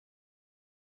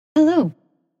Hello,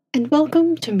 and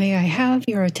welcome to May I Have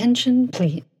Your Attention,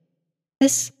 Please.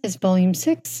 This is Volume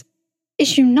 6,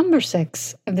 Issue Number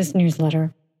 6 of this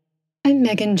newsletter. I'm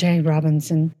Megan J.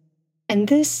 Robinson, and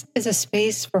this is a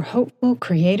space for hopeful,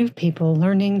 creative people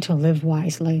learning to live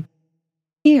wisely.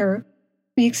 Here,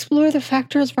 we explore the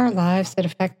factors of our lives that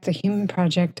affect the human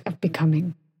project of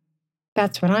becoming.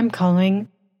 That's what I'm calling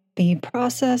the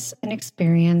process and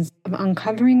experience of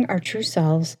uncovering our true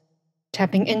selves,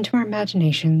 tapping into our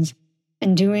imaginations,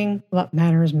 and doing what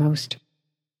matters most.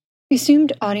 The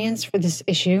assumed audience for this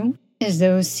issue is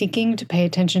those seeking to pay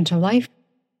attention to life,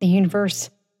 the universe,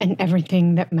 and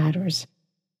everything that matters.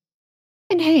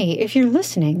 And hey, if you're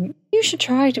listening, you should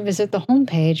try to visit the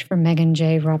homepage for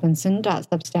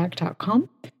meganjrobinson.substack.com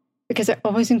because I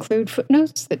always include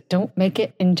footnotes that don't make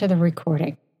it into the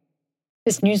recording.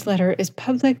 This newsletter is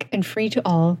public and free to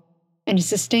all, and is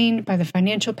sustained by the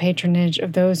financial patronage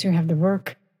of those who have the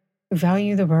work, who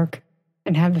value the work,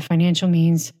 and have the financial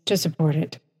means to support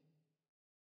it.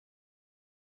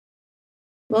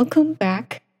 Welcome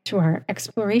back to our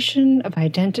exploration of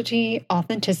identity,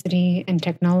 authenticity, and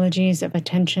technologies of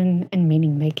attention and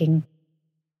meaning-making.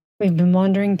 We've been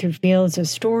wandering through fields of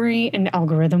story and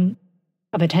algorithm,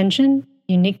 of attention,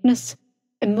 uniqueness,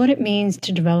 and what it means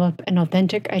to develop an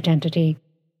authentic identity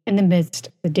in the midst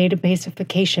of the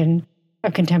databaseification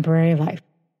of contemporary life.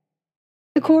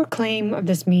 The core claim of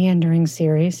this meandering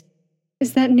series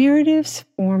is that narratives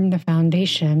form the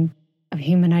foundation of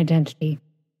human identity,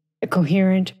 a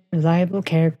coherent, reliable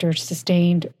character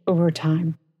sustained over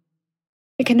time.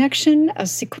 A connection of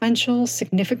sequential,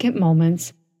 significant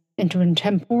moments into a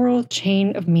temporal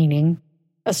chain of meaning,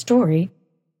 a story,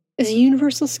 is a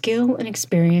universal skill and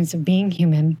experience of being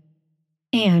human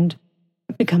and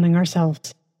of becoming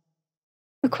ourselves.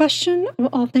 The question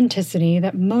of authenticity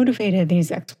that motivated these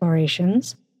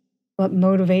explorations, what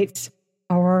motivates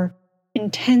our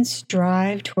intense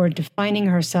drive toward defining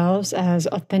ourselves as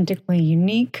authentically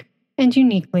unique and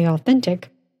uniquely authentic,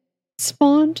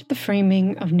 spawned the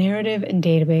framing of narrative and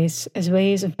database as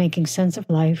ways of making sense of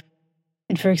life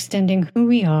and for extending who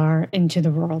we are into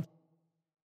the world.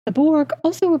 The Borg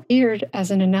also appeared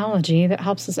as an analogy that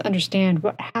helps us understand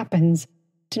what happens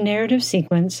to narrative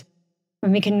sequence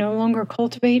when we can no longer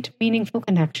cultivate meaningful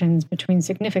connections between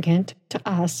significant, to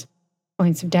us,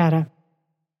 points of data.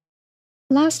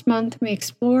 Last month, we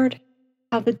explored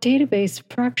how the database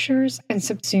fractures and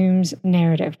subsumes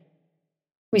narrative.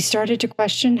 We started to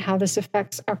question how this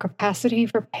affects our capacity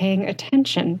for paying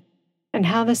attention and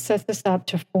how this sets us up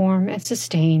to form and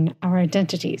sustain our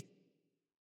identities.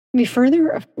 We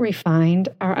further refined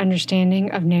our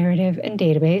understanding of narrative and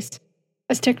database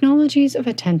as technologies of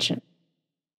attention,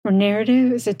 where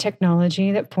narrative is a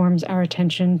technology that forms our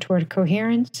attention toward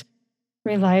coherence,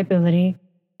 reliability,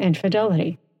 and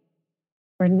fidelity,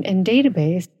 and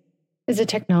database is a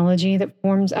technology that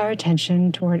forms our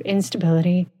attention toward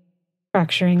instability,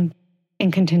 fracturing,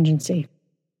 and contingency.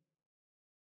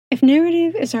 If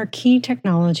narrative is our key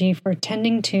technology for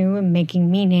attending to and making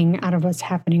meaning out of what's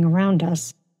happening around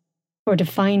us, for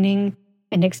defining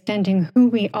and extending who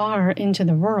we are into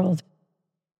the world,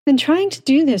 then trying to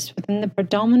do this within the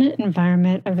predominant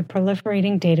environment of the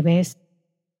proliferating database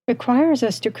requires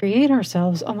us to create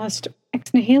ourselves almost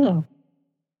ex nihilo.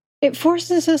 It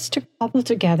forces us to cobble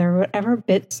together whatever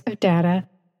bits of data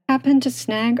happen to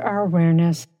snag our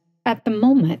awareness at the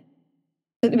moment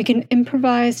so that we can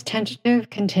improvise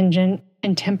tentative, contingent,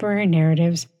 and temporary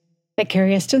narratives that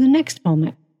carry us to the next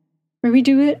moment, where we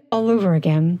do it all over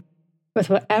again with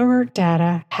whatever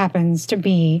data happens to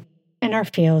be in our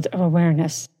field of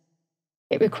awareness.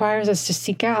 It requires us to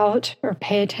seek out or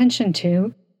pay attention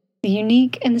to the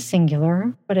unique and the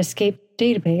singular, but escape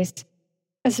database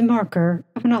as a marker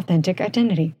of an authentic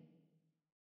identity.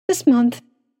 This month,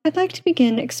 I'd like to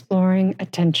begin exploring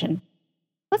attention.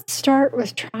 Let's start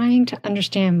with trying to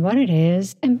understand what it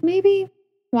is and maybe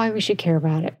why we should care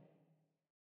about it.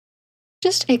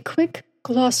 Just a quick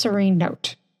glossary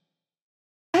note.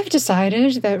 I've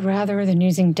decided that rather than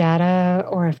using data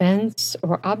or events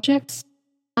or objects,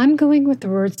 I'm going with the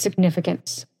word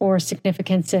significance or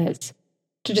significances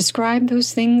to describe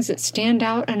those things that stand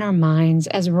out in our minds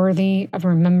as worthy of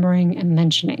remembering and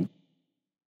mentioning.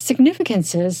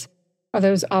 Significances are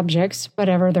those objects,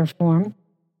 whatever their form,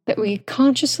 that we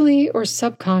consciously or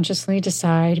subconsciously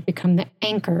decide become the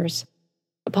anchors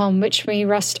upon which we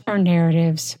rest our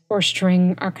narratives or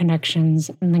string our connections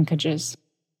and linkages.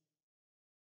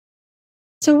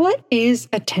 So what is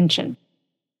attention?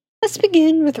 Let's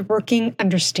begin with a working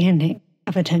understanding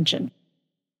of attention.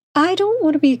 I don't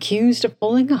want to be accused of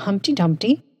pulling a Humpty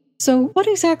Dumpty, so what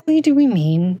exactly do we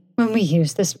mean when we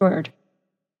use this word?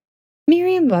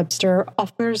 Merriam-Webster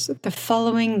offers the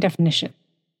following definition: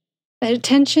 that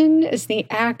attention is the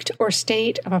act or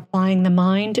state of applying the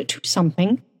mind to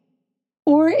something,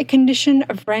 or a condition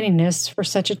of readiness for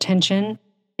such attention,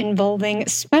 involving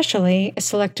especially a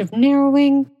selective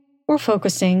narrowing or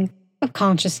focusing of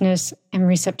consciousness and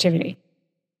receptivity.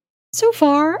 So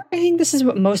far, I think this is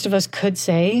what most of us could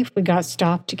say if we got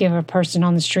stopped to give a person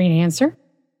on the street answer.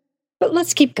 But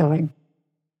let's keep going.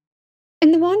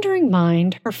 In The Wandering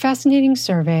Mind, her fascinating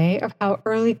survey of how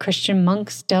early Christian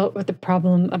monks dealt with the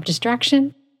problem of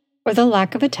distraction, or the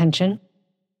lack of attention,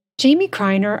 Jamie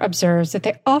Kreiner observes that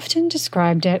they often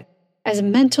described it as a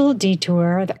mental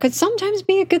detour that could sometimes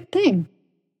be a good thing.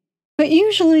 But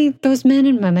usually, those men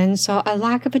and women saw a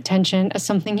lack of attention as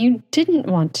something you didn't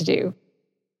want to do,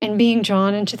 and being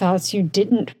drawn into thoughts you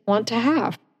didn't want to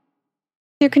have.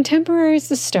 Their contemporaries,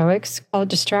 the Stoics, called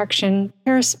distraction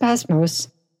perispasmos,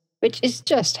 which is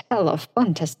just hella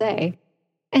fun to say,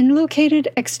 and located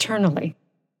externally,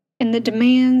 in the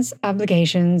demands,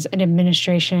 obligations, and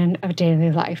administration of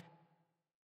daily life.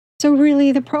 So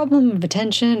really, the problem of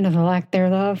attention, or the lack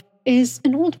thereof, is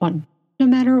an old one, no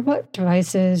matter what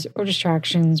devices or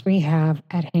distractions we have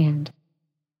at hand.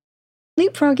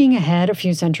 Leapfrogging ahead a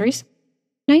few centuries,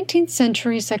 19th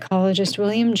century psychologist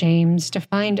William James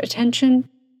defined attention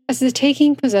as the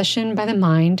taking possession by the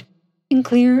mind, in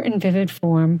clear and vivid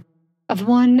form, of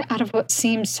one out of what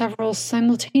seems several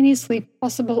simultaneously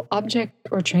possible objects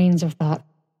or trains of thought.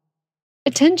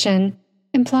 Attention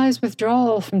implies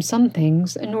withdrawal from some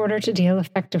things in order to deal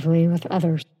effectively with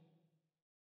others.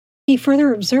 He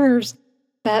further observes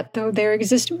that though there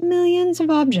exist millions of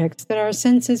objects that our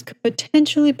senses could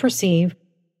potentially perceive,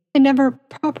 they never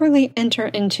properly enter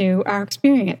into our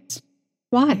experience.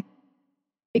 Why?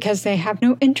 Because they have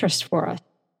no interest for us.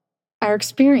 Our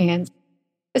experience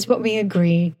is what we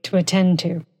agree to attend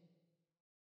to.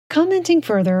 Commenting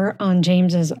further on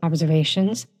James's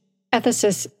observations,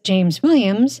 ethicist James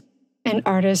Williams and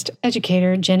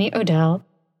artist-educator Jenny Odell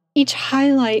each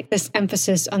highlight this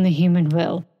emphasis on the human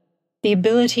will, the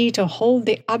ability to hold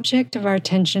the object of our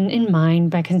attention in mind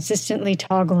by consistently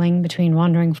toggling between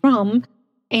wandering from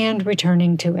and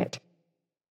returning to it.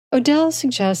 Odell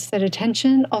suggests that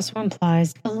attention also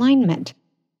implies alignment,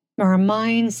 where our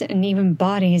minds and even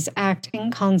bodies act in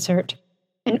concert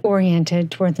and oriented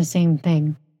toward the same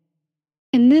thing.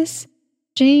 In this,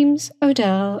 James,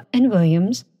 Odell, and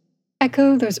Williams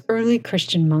echo those early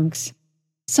Christian monks,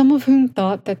 some of whom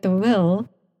thought that the will,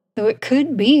 though it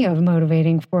could be a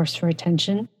motivating force for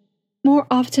attention, more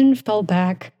often fell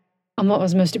back on what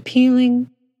was most appealing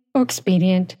or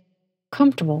expedient,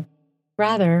 comfortable,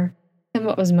 rather than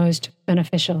what was most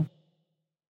beneficial.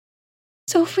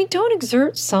 So if we don't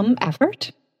exert some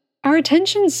effort, our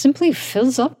attention simply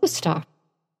fills up with stuff,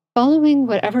 following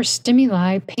whatever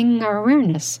stimuli ping our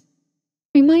awareness.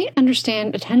 We might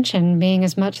understand attention being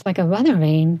as much like a weather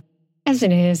vane as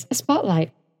it is a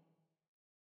spotlight.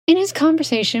 In his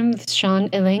conversation with Sean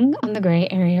Illing on the Gray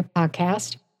Area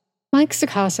podcast, Mike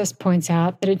Sakasis points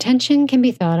out that attention can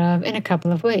be thought of in a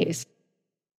couple of ways: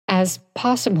 as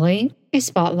possibly a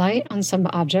spotlight on some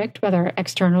object, whether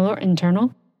external or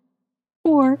internal,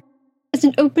 or as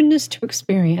an openness to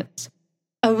experience,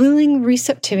 a willing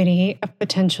receptivity of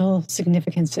potential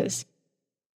significances.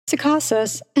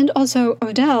 Sakasis and also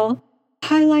Odell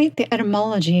highlight the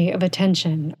etymology of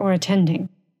attention or attending,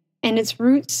 and its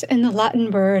roots in the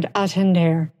Latin word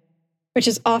attendere, which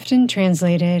is often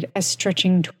translated as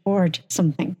stretching toward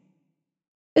something.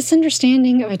 This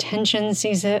understanding of attention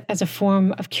sees it as a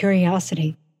form of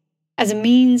curiosity, as a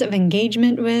means of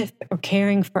engagement with or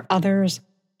caring for others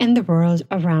and the world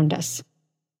around us.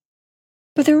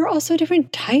 But there are also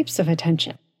different types of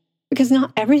attention, because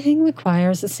not everything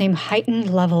requires the same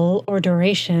heightened level or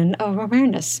duration of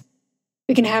awareness.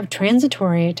 We can have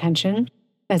transitory attention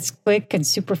that's quick and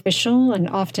superficial and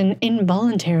often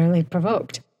involuntarily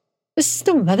provoked. This is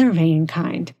the weather vane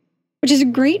kind, which is a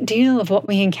great deal of what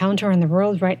we encounter in the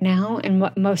world right now and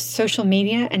what most social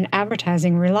media and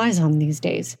advertising relies on these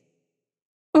days.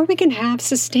 Or we can have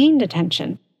sustained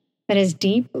attention that is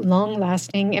deep,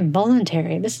 long-lasting, and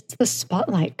voluntary. This is the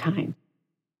spotlight kind.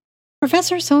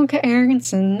 Professor Sonka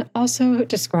Eriksson also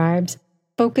describes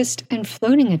focused and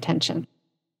floating attention.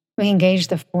 We engage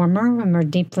the former when we're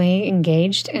deeply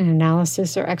engaged in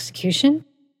analysis or execution,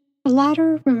 the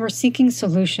latter when we're seeking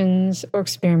solutions or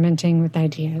experimenting with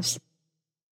ideas.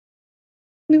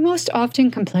 We most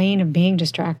often complain of being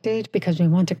distracted because we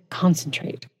want to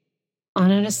concentrate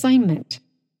on an assignment,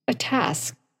 a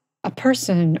task, a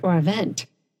person, or event.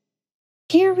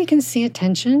 Here we can see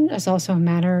attention as also a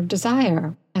matter of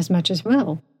desire as much as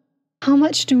will. how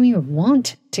much do we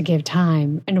want to give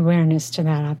time and awareness to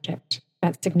that object,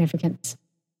 that significance?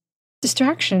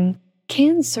 Distraction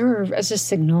can serve as a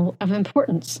signal of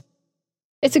importance.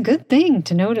 It's a good thing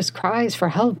to notice cries for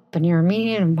help in your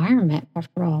immediate environment,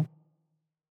 after all.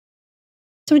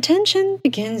 So attention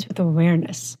begins with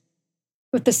awareness,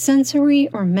 with the sensory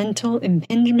or mental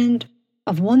impingement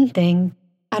of one thing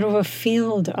out of a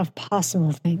field of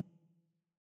possible things.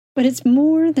 But it's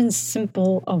more than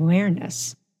simple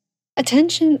awareness.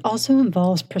 Attention also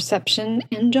involves perception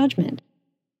and judgment,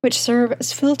 which serve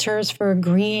as filters for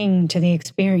agreeing to the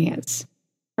experience,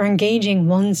 or engaging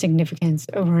one significance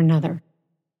over another.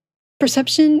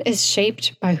 Perception is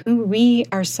shaped by who we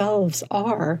ourselves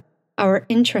are, our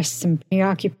interests and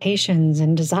preoccupations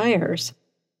and desires.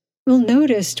 We'll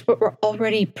notice what we're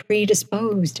already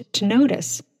predisposed to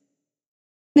notice.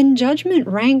 Then judgment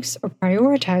ranks or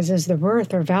prioritizes the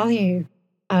worth or value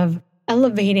of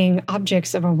elevating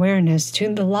objects of awareness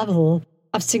to the level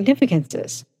of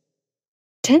significances.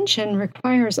 Attention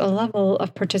requires a level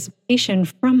of participation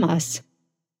from us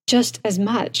just as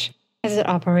much as it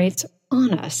operates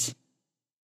on us.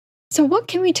 So what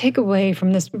can we take away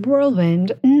from this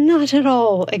whirlwind, not at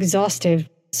all exhaustive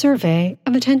survey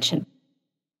of attention?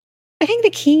 I think the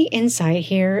key insight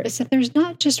here is that there's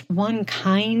not just one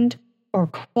kind or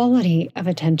quality of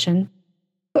attention,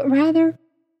 but rather,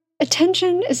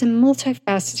 attention is a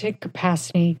multifaceted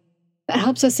capacity that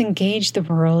helps us engage the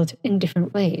world in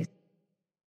different ways.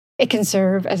 It can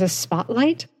serve as a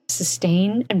spotlight,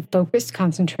 sustained and focused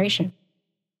concentration.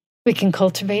 We can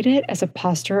cultivate it as a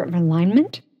posture of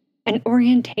alignment and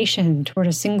orientation toward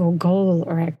a single goal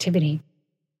or activity.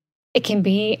 It can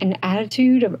be an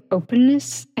attitude of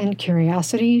openness and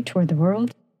curiosity toward the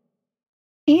world.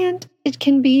 And it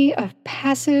can be a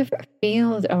passive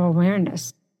field of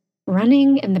awareness,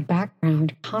 running in the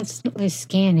background, constantly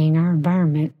scanning our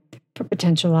environment for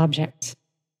potential objects.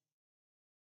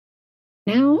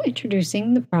 Now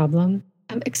introducing the problem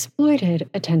of exploited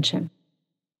attention.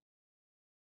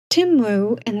 Tim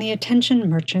Wu in The Attention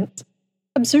Merchants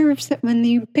observes that when the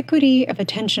ubiquity of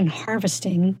attention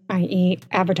harvesting, i.e.,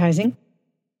 advertising,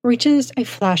 reaches a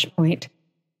flashpoint,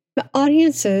 the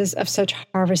audiences of such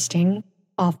harvesting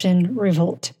often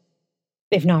revolt.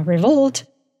 If not revolt,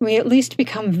 we at least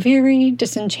become very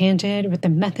disenchanted with the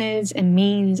methods and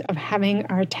means of having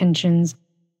our attentions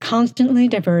constantly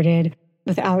diverted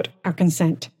without our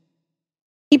consent.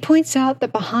 He points out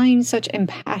that behind such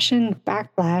impassioned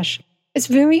backlash is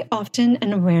very often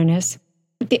an awareness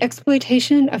that the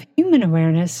exploitation of human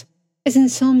awareness is in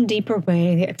some deeper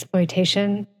way the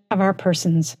exploitation of our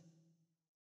persons.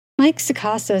 Mike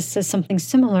Secasas says something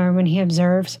similar when he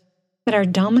observes that our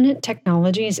dominant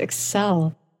technologies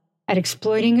excel at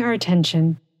exploiting our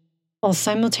attention while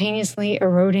simultaneously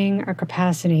eroding our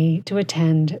capacity to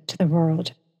attend to the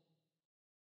world.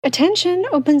 Attention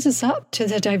opens us up to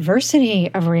the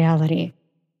diversity of reality.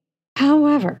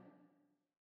 However,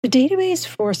 the database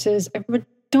forces a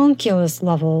redonkulous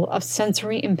level of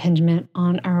sensory impingement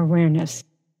on our awareness,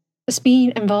 the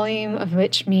speed and volume of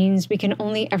which means we can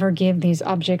only ever give these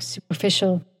objects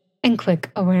superficial and quick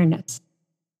awareness.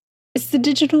 It's the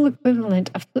digital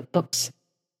equivalent of flipbooks.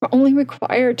 We're only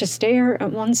required to stare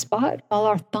at one spot while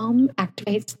our thumb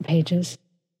activates the pages.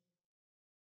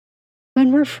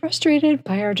 When we're frustrated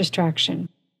by our distraction,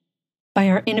 by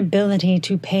our inability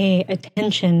to pay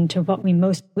attention to what we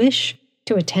most wish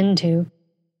to attend to,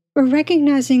 we're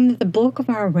recognizing that the bulk of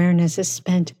our awareness is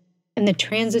spent in the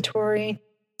transitory,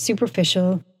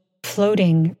 superficial,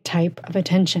 floating type of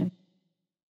attention.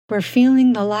 We're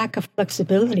feeling the lack of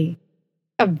flexibility,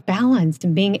 of balance,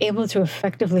 and being able to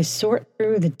effectively sort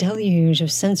through the deluge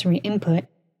of sensory input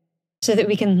so that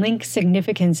we can link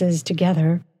significances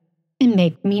together and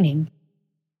make meaning.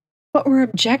 What we're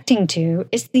objecting to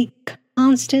is the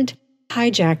constant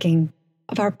hijacking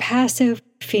of our passive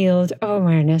field of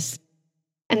awareness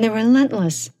and the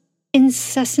relentless,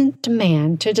 incessant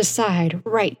demand to decide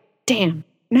right damn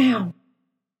now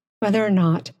whether or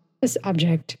not this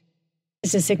object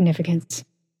is a significance.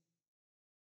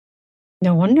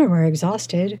 No wonder we're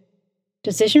exhausted.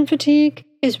 Decision fatigue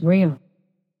is real.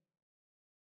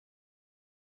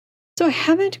 So I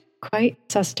haven't quite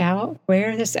sussed out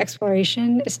where this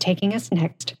exploration is taking us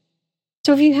next.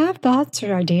 So if you have thoughts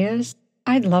or ideas,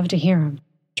 I'd love to hear them.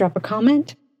 Drop a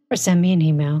comment or send me an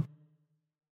email.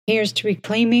 Here's to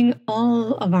reclaiming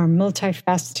all of our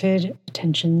multifaceted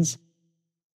attentions.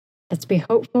 Let's be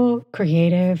hopeful,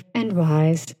 creative, and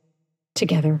wise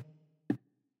together.